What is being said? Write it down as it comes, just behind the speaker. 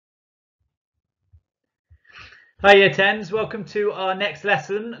Hi Year 10s, welcome to our next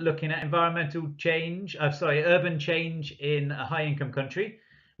lesson looking at urban change in a high income country.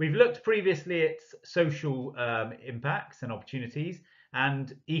 We've looked previously at social impacts and opportunities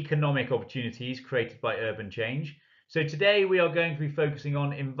and economic opportunities created by urban change. So today we are going to be focusing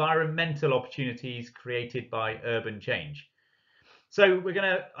on environmental opportunities created by urban change. So we're going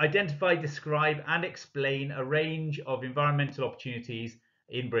to identify, describe and explain a range of environmental opportunities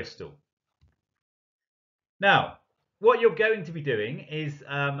in Bristol. Now, what you're going to be doing is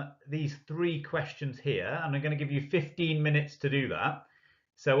these three questions here, and I'm going to give you 15 minutes to do that.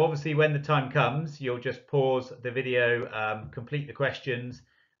 So obviously when the time comes, you'll just pause the video, complete the questions,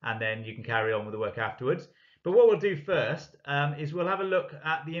 and then you can carry on with the work afterwards. But what we'll do first is we'll have a look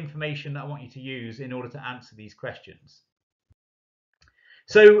at the information that I want you to use in order to answer these questions.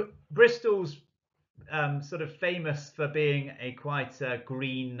 So Bristol's sort of famous for being a quite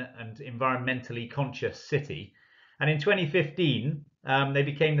green and environmentally conscious city. And in 2015, they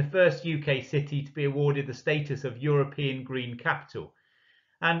became the first UK city to be awarded the status of European Green Capital.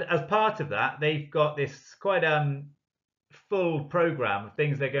 And as part of that, they've got this quite full programme of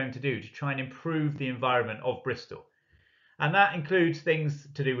things they're going to do to try and improve the environment of Bristol. And that includes things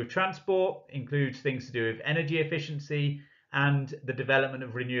to do with transport, includes things to do with energy efficiency and the development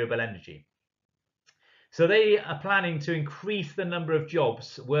of renewable energy. So they are planning to increase the number of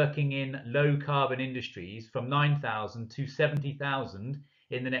jobs working in low carbon industries from 9,000 to 70,000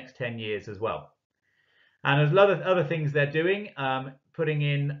 in the next 10 years as well. And there's a lot of other things they're doing, putting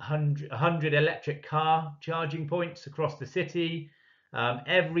in 100 electric car charging points across the city.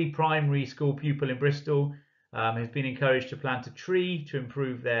 Every primary school pupil in Bristol has been encouraged to plant a tree to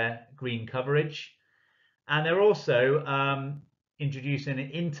improve their green coverage. And they're also introducing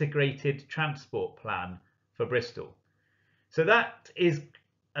an integrated transport plan for Bristol. So that is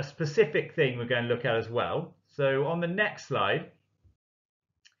a specific thing we're going to look at as well. So on the next slide,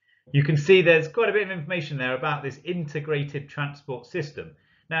 you can see there's quite a bit of information there about this integrated transport system.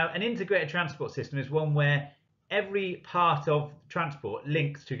 Now, an integrated transport system is one where every part of transport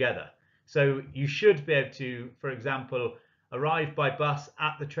links together. So you should be able to, for example, arrive by bus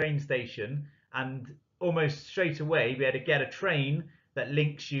at the train station and almost straight away be able to get a train that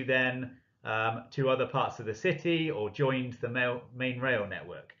links you then to other parts of the city or joins the main rail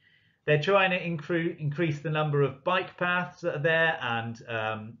network. They're trying to increase the number of bike paths that are there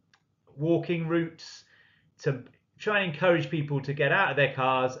and walking routes to try and encourage people to get out of their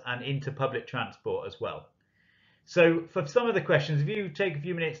cars and into public transport as well. So for some of the questions, if you take a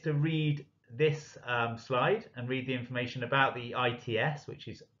few minutes to read this slide and read the information about the ITS, which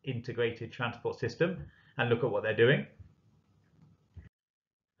is Integrated Transport System, and look at what they're doing.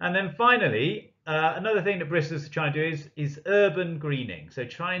 And then finally, another thing that Bristol's trying to do is urban greening. So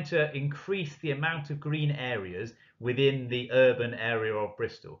trying to increase the amount of green areas within the urban area of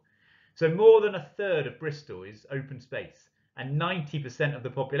Bristol. So more than a third of Bristol is open space, and 90% of the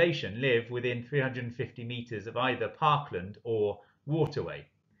population live within 350 metres of either parkland or waterway.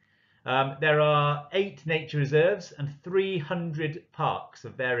 There are 8 nature reserves and 300 parks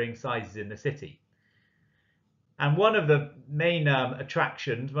of varying sizes in the city. And one of the main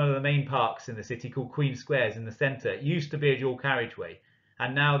attractions, one of the main parks in the city called Queen Squares in the centre, used to be a dual carriageway.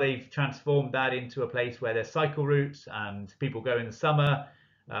 And now they've transformed that into a place where there's cycle routes and people go in the summer,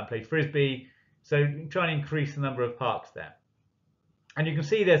 play frisbee. So trying to increase the number of parks there. And you can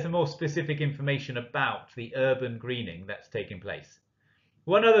see there's some more specific information about the urban greening that's taking place.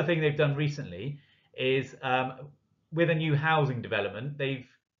 One other thing they've done recently is with a new housing development,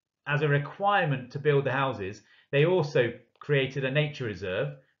 as a requirement to build the houses, they also created a nature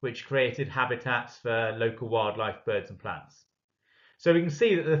reserve, which created habitats for local wildlife, birds and plants. So we can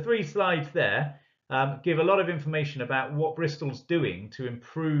see that the 3 slides there give a lot of information about what Bristol's doing to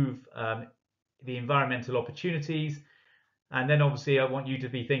improve the environmental opportunities. And then obviously I want you to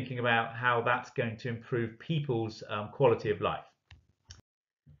be thinking about how that's going to improve people's quality of life.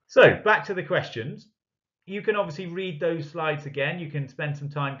 So back to the questions. You can obviously read those slides again. You can spend some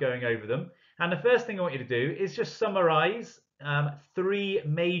time going over them. And the first thing I want you to do is just summarise 3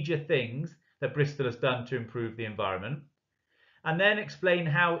 major things that Bristol has done to improve the environment, and then explain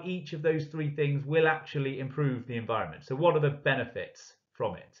how each of those 3 things will actually improve the environment. So what are the benefits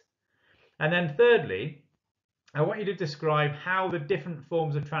from it? And then thirdly, I want you to describe how the different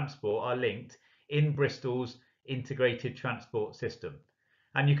forms of transport are linked in Bristol's integrated transport system.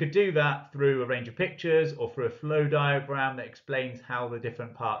 And you could do that through a range of pictures or through a flow diagram that explains how the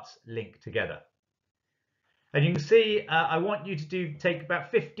different parts link together. And you can see I want you to take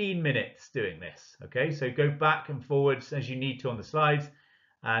about 15 minutes doing this. Okay, so go back and forwards as you need to on the slides.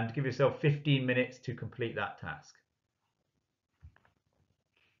 and give yourself 15 minutes to complete that task.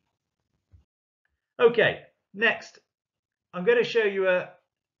 Okay, next, I'm going to show you a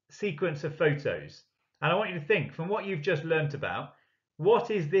sequence of photos. And I want you to think, from what you've just learnt about, what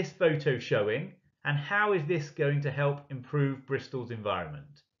is this photo showing and how is this going to help improve Bristol's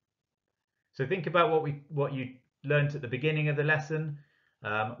environment? So think about what you learnt at the beginning of the lesson.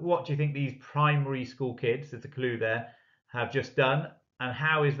 What do you think these primary school kids, there's a clue there, have just done, and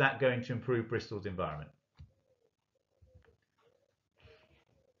how is that going to improve Bristol's environment?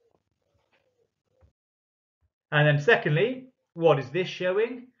 And then secondly, what is this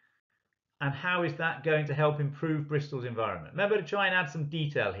showing? And how is that going to help improve Bristol's environment? Remember to try and add some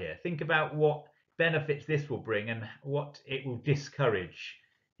detail here. Think about what benefits this will bring and what it will discourage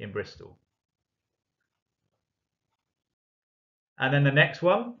in Bristol. And then the next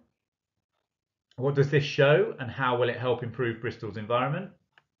one, what does this show and how will it help improve Bristol's environment?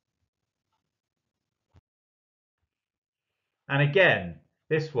 And again,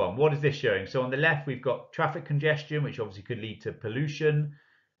 this one, what is this showing? So on the left, we've got traffic congestion, which obviously could lead to pollution.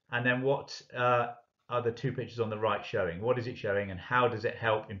 And then what are the two pictures on the right showing? What is it showing and how does it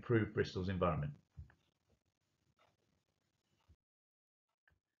help improve Bristol's environment?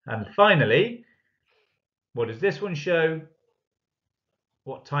 And finally, what does this one show?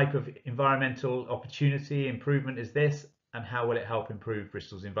 What type of environmental opportunity improvement is this and how will it help improve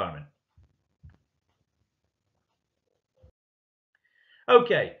Bristol's environment?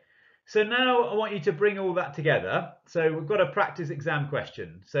 Okay, so now I want you to bring all that together. So we've got a practice exam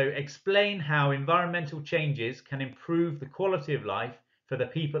question. So explain how environmental changes can improve the quality of life for the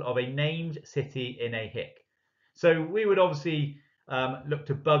people of a named city in a HIC. So we would obviously look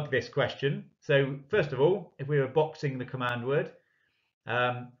to bug this question. So first of all, if we were boxing the command word,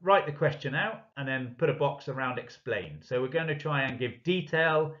 write the question out and then put a box around explain. So we're going to try and give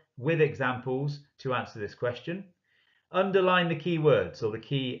detail with examples to answer this question. Underline the key words or the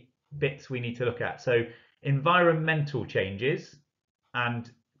key bits we need to look at. So environmental changes and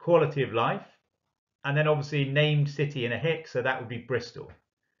quality of life, and then obviously named city in a HIC, so that would be Bristol.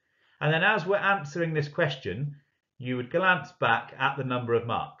 And then as we're answering this question, you would glance back at the number of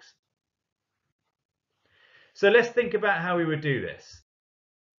marks. So let's think about how we would do this.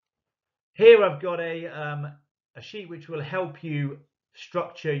 Here I've got a sheet which will help you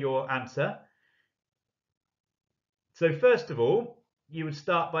structure your answer. So first of all, you would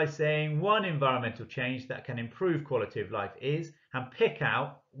start by saying one environmental change that can improve quality of life is, and pick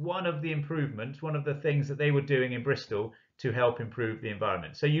out one of the improvements, one of the things that they were doing in Bristol to help improve the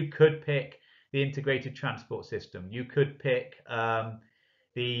environment. So you could pick the integrated transport system. You could pick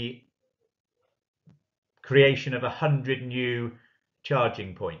the creation of 100 new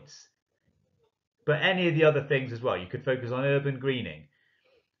charging points. But any of the other things as well. You could focus on urban greening.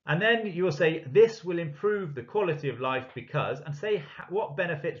 And then you will say, this will improve the quality of life because, and say what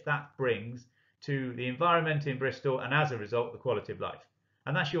benefits that brings to the environment in Bristol and as a result, the quality of life.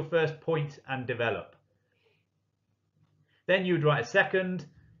 And that's your first point and develop. Then you would write a second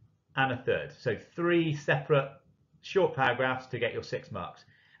and a third. So 3 separate short paragraphs to get your 6 marks.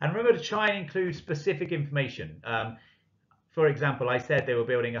 And remember to try and include specific information. For example, I said they were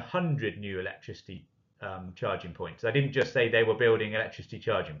building 100 new electricity charging points. I didn't just say they were building electricity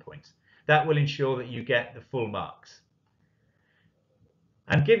charging points. That will ensure that you get the full marks.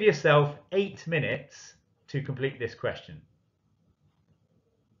 And give yourself 8 minutes to complete this question.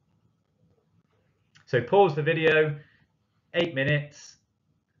 So pause the video, 8 minutes,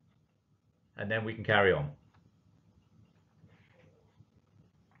 and then we can carry on.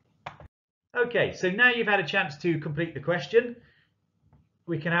 Okay, so now you've had a chance to complete the question.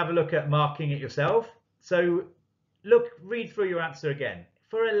 We can have a look at marking it yourself. So read through your answer again.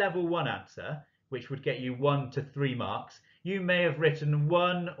 For a level 1 answer, which would get you 1 to 3 marks, you may have written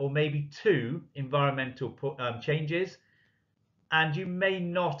 1 or maybe 2 environmental changes, and you may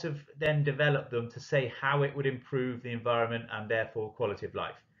not have then developed them to say how it would improve the environment and therefore quality of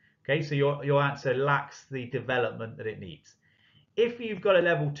life. Okay, so your answer lacks the development that it needs. If you've got a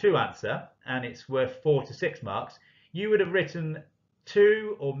level 2 answer and it's worth 4 to 6 marks, you would have written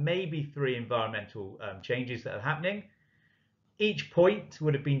 2 or maybe 3 environmental changes that are happening. Each point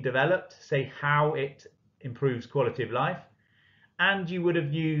would have been developed to say how it improves quality of life, and you would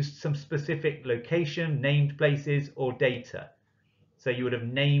have used some specific location, named places or data. So you would have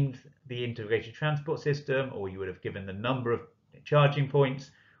named the integrated transport system, or you would have given the number of charging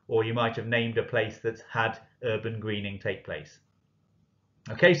points, or you might have named a place that's had urban greening take place.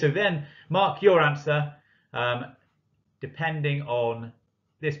 Okay, so then mark your answer depending on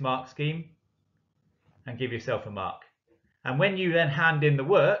this mark scheme and give yourself a mark. And when you then hand in the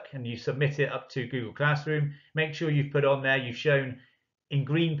work and you submit it up to Google Classroom, make sure you've put on there, you've shown in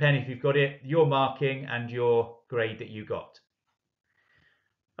green pen if you've got it, your marking and your grade that you got.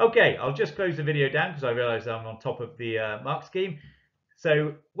 Okay, I'll just close the video down because I realise I'm on top of the mark scheme.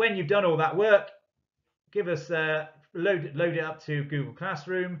 So when you've done all that work, give us load it up to Google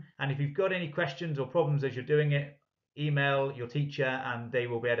Classroom, and if you've got any questions or problems as you're doing it, email your teacher and they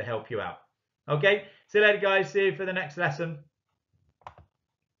will be able to help you out. Okay, see you later guys, see you for the next lesson.